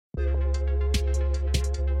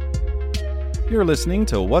You're listening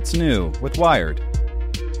to What's New with Wired.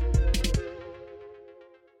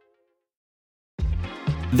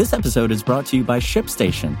 This episode is brought to you by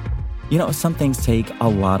ShipStation. You know, some things take a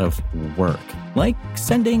lot of work, like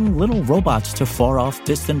sending little robots to far-off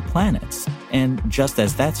distant planets. And just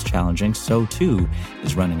as that's challenging, so too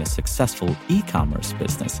is running a successful e-commerce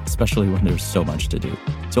business, especially when there's so much to do.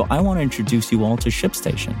 So I want to introduce you all to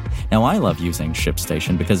ShipStation. Now, I love using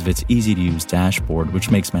ShipStation because of its easy-to-use dashboard,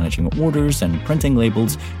 which makes managing orders and printing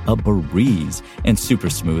labels a breeze and super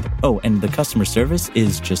smooth. Oh, and the customer service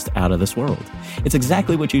is just out of this world. It's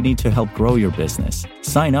exactly what you need to help grow your business.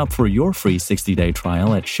 Sign up for your free 60-day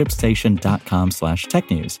trial at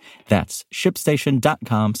shipstation.com/technews. That's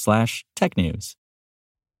shipstation.com/technews.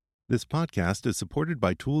 This podcast is supported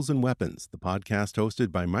by Tools and Weapons, the podcast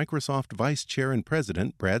hosted by Microsoft Vice Chair and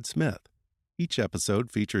President Brad Smith. Each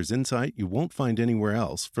episode features insight you won't find anywhere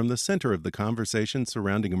else from the center of the conversation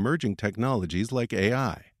surrounding emerging technologies like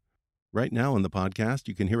AI. Right now on the podcast,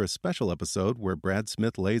 you can hear a special episode where Brad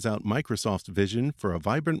Smith lays out Microsoft's vision for a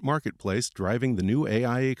vibrant marketplace driving the new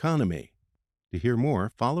AI economy. To hear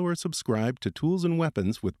more, follow or subscribe to Tools and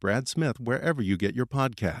Weapons with Brad Smith wherever you get your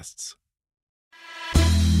podcasts.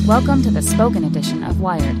 Welcome to the spoken edition of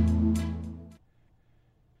Wired.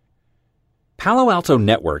 Palo Alto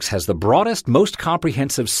Networks has the broadest, most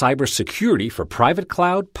comprehensive cybersecurity for private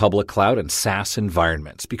cloud, public cloud, and SaaS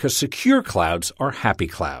environments because secure clouds are happy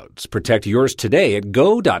clouds. Protect yours today at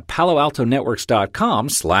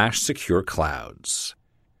go.paloaltonetworks.com/secure clouds.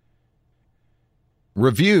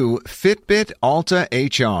 Review Fitbit Alta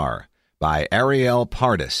HR by Ariel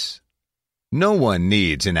Pardis. No one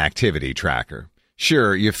needs an activity tracker.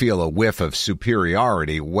 Sure, you feel a whiff of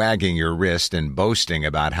superiority wagging your wrist and boasting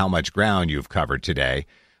about how much ground you've covered today,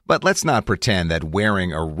 but let's not pretend that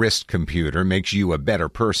wearing a wrist computer makes you a better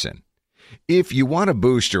person. If you want to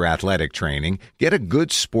boost your athletic training, get a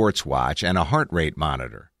good sports watch and a heart rate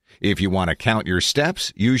monitor. If you want to count your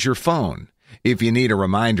steps, use your phone. If you need a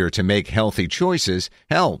reminder to make healthy choices,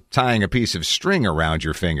 hell, tying a piece of string around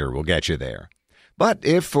your finger will get you there. But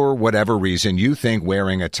if for whatever reason you think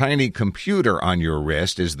wearing a tiny computer on your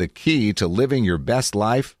wrist is the key to living your best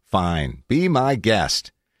life, fine, be my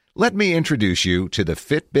guest. Let me introduce you to the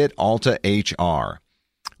Fitbit Alta HR.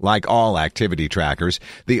 Like all activity trackers,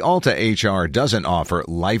 the Alta HR doesn't offer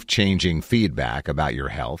life-changing feedback about your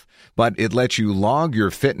health, but it lets you log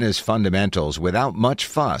your fitness fundamentals without much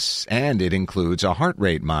fuss, and it includes a heart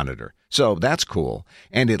rate monitor. So that's cool,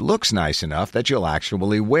 and it looks nice enough that you'll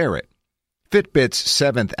actually wear it. Fitbit's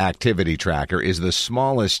seventh activity tracker is the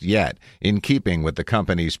smallest yet, in keeping with the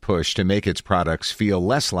company's push to make its products feel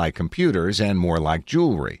less like computers and more like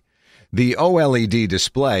jewelry. The OLED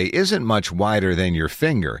display isn't much wider than your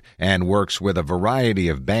finger and works with a variety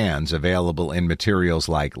of bands available in materials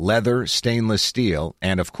like leather, stainless steel,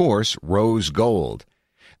 and of course, rose gold.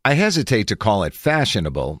 I hesitate to call it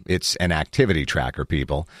fashionable, it's an activity tracker,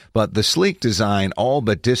 people, but the sleek design all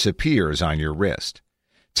but disappears on your wrist.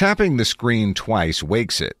 Tapping the screen twice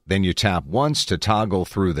wakes it, then you tap once to toggle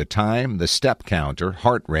through the time, the step counter,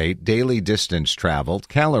 heart rate, daily distance traveled,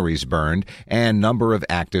 calories burned, and number of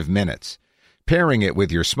active minutes. Pairing it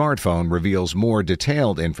with your smartphone reveals more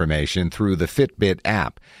detailed information through the Fitbit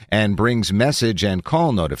app and brings message and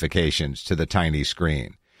call notifications to the tiny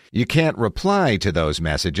screen. You can't reply to those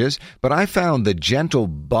messages, but I found the gentle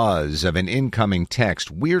buzz of an incoming text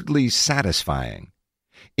weirdly satisfying.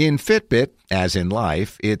 In Fitbit, as in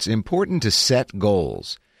life, it's important to set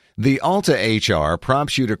goals. The Alta HR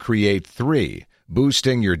prompts you to create 3,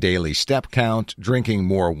 boosting your daily step count, drinking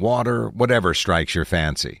more water, whatever strikes your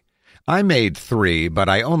fancy. I made 3, but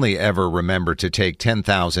I only ever remember to take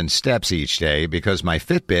 10,000 steps each day because my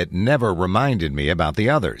Fitbit never reminded me about the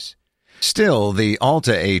others. Still, the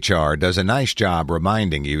Alta HR does a nice job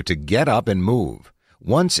reminding you to get up and move.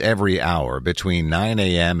 Once every hour between 9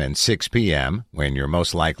 a.m. and 6 p.m., when you're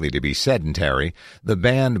most likely to be sedentary, the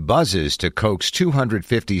band buzzes to coax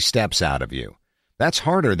 250 steps out of you. That's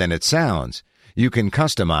harder than it sounds. You can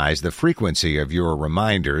customize the frequency of your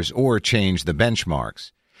reminders or change the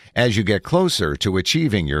benchmarks. As you get closer to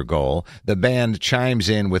achieving your goal, the band chimes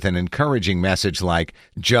in with an encouraging message like,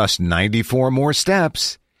 "Just 94 more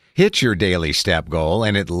steps." Hit your daily step goal,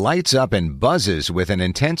 and it lights up and buzzes with an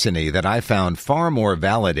intensity that I found far more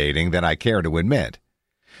validating than I care to admit.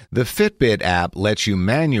 The Fitbit app lets you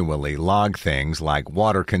manually log things like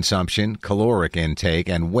water consumption, caloric intake,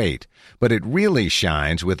 and weight, but it really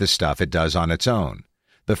shines with the stuff it does on its own.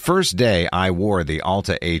 The first day I wore the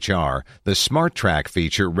Alta HR, the Smart Track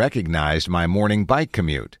feature recognized my morning bike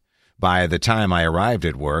commute. By the time I arrived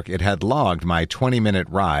at work, it had logged my 20-minute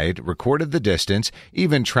ride, recorded the distance,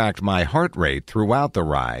 even tracked my heart rate throughout the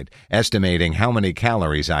ride, estimating how many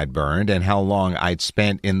calories I'd burned and how long I'd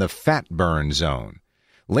spent in the fat burn zone.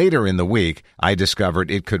 Later in the week, I discovered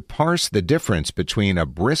it could parse the difference between a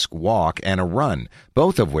brisk walk and a run,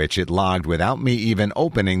 both of which it logged without me even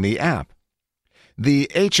opening the app. The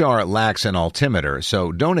HR lacks an altimeter,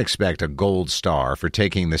 so don't expect a gold star for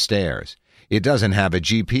taking the stairs. It doesn't have a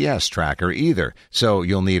GPS tracker either, so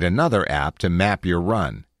you'll need another app to map your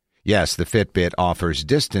run. Yes, the Fitbit offers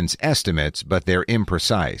distance estimates, but they're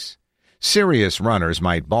imprecise. Serious runners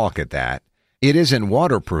might balk at that. It isn't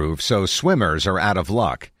waterproof, so swimmers are out of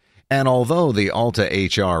luck. And although the Alta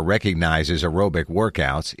HR recognizes aerobic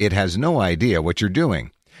workouts, it has no idea what you're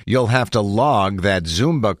doing. You'll have to log that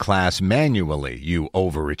Zumba class manually, you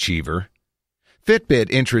overachiever. Fitbit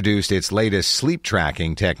introduced its latest sleep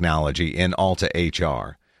tracking technology in Alta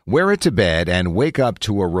HR. Wear it to bed and wake up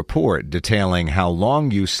to a report detailing how long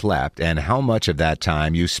you slept and how much of that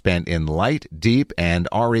time you spent in light, deep, and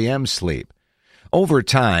REM sleep. Over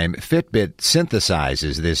time, Fitbit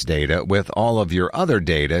synthesizes this data with all of your other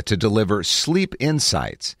data to deliver sleep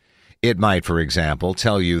insights. It might, for example,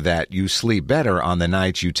 tell you that you sleep better on the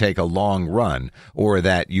nights you take a long run, or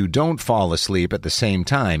that you don't fall asleep at the same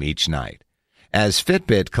time each night. As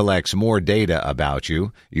Fitbit collects more data about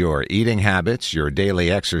you, your eating habits, your daily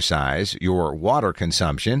exercise, your water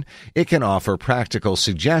consumption, it can offer practical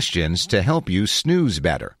suggestions to help you snooze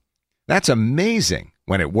better. That's amazing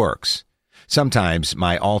when it works. Sometimes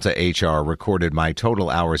my Alta HR recorded my total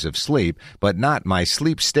hours of sleep, but not my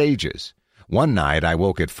sleep stages. One night I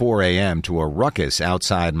woke at 4 a.m. to a ruckus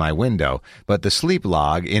outside my window, but the sleep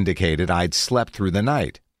log indicated I'd slept through the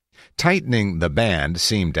night. Tightening the band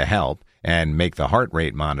seemed to help and make the heart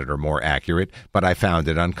rate monitor more accurate, but I found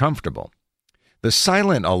it uncomfortable. The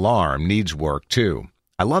silent alarm needs work too.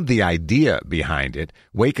 I love the idea behind it.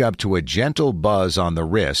 Wake up to a gentle buzz on the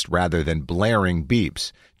wrist rather than blaring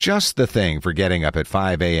beeps. Just the thing for getting up at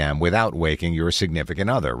 5 a.m. without waking your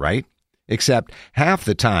significant other, right? Except half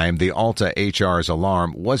the time the Alta HR's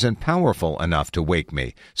alarm wasn't powerful enough to wake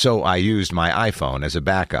me, so I used my iPhone as a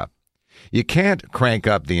backup. You can't crank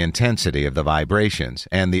up the intensity of the vibrations,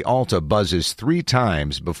 and the Alta buzzes 3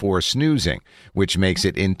 times before snoozing, which makes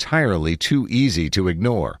it entirely too easy to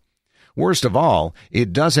ignore. Worst of all,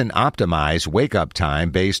 it doesn't optimize wake-up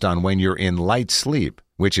time based on when you're in light sleep,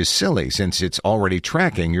 which is silly since it's already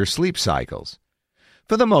tracking your sleep cycles.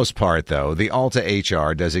 For the most part, though, the Alta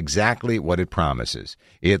HR does exactly what it promises.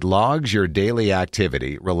 It logs your daily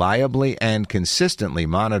activity, reliably and consistently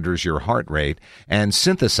monitors your heart rate, and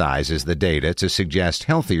synthesizes the data to suggest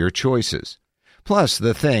healthier choices. Plus,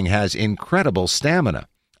 the thing has incredible stamina.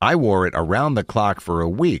 I wore it around the clock for a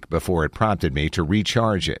week before it prompted me to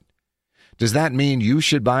recharge it. Does that mean you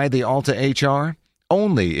should buy the Alta HR?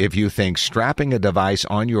 Only if you think strapping a device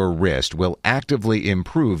on your wrist will actively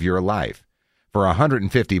improve your life. For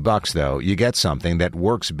 $150, though, you get something that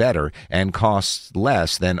works better and costs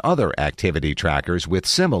less than other activity trackers with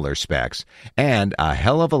similar specs, and a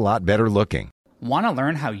hell of a lot better looking. Want to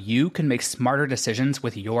learn how you can make smarter decisions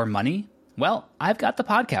with your money? Well, I've got the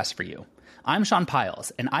podcast for you. I'm Sean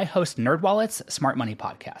Piles, and I host NerdWallet's Smart Money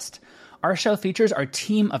Podcast. Our show features our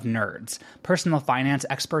team of nerds, personal finance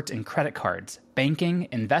experts in credit cards, banking,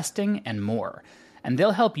 investing, and more. And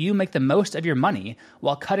they'll help you make the most of your money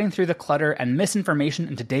while cutting through the clutter and misinformation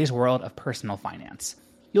in today's world of personal finance.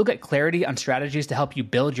 You'll get clarity on strategies to help you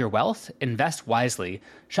build your wealth, invest wisely,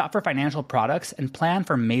 shop for financial products, and plan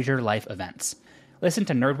for major life events. Listen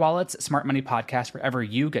to NerdWallet's Smart Money Podcast wherever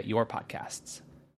you get your podcasts.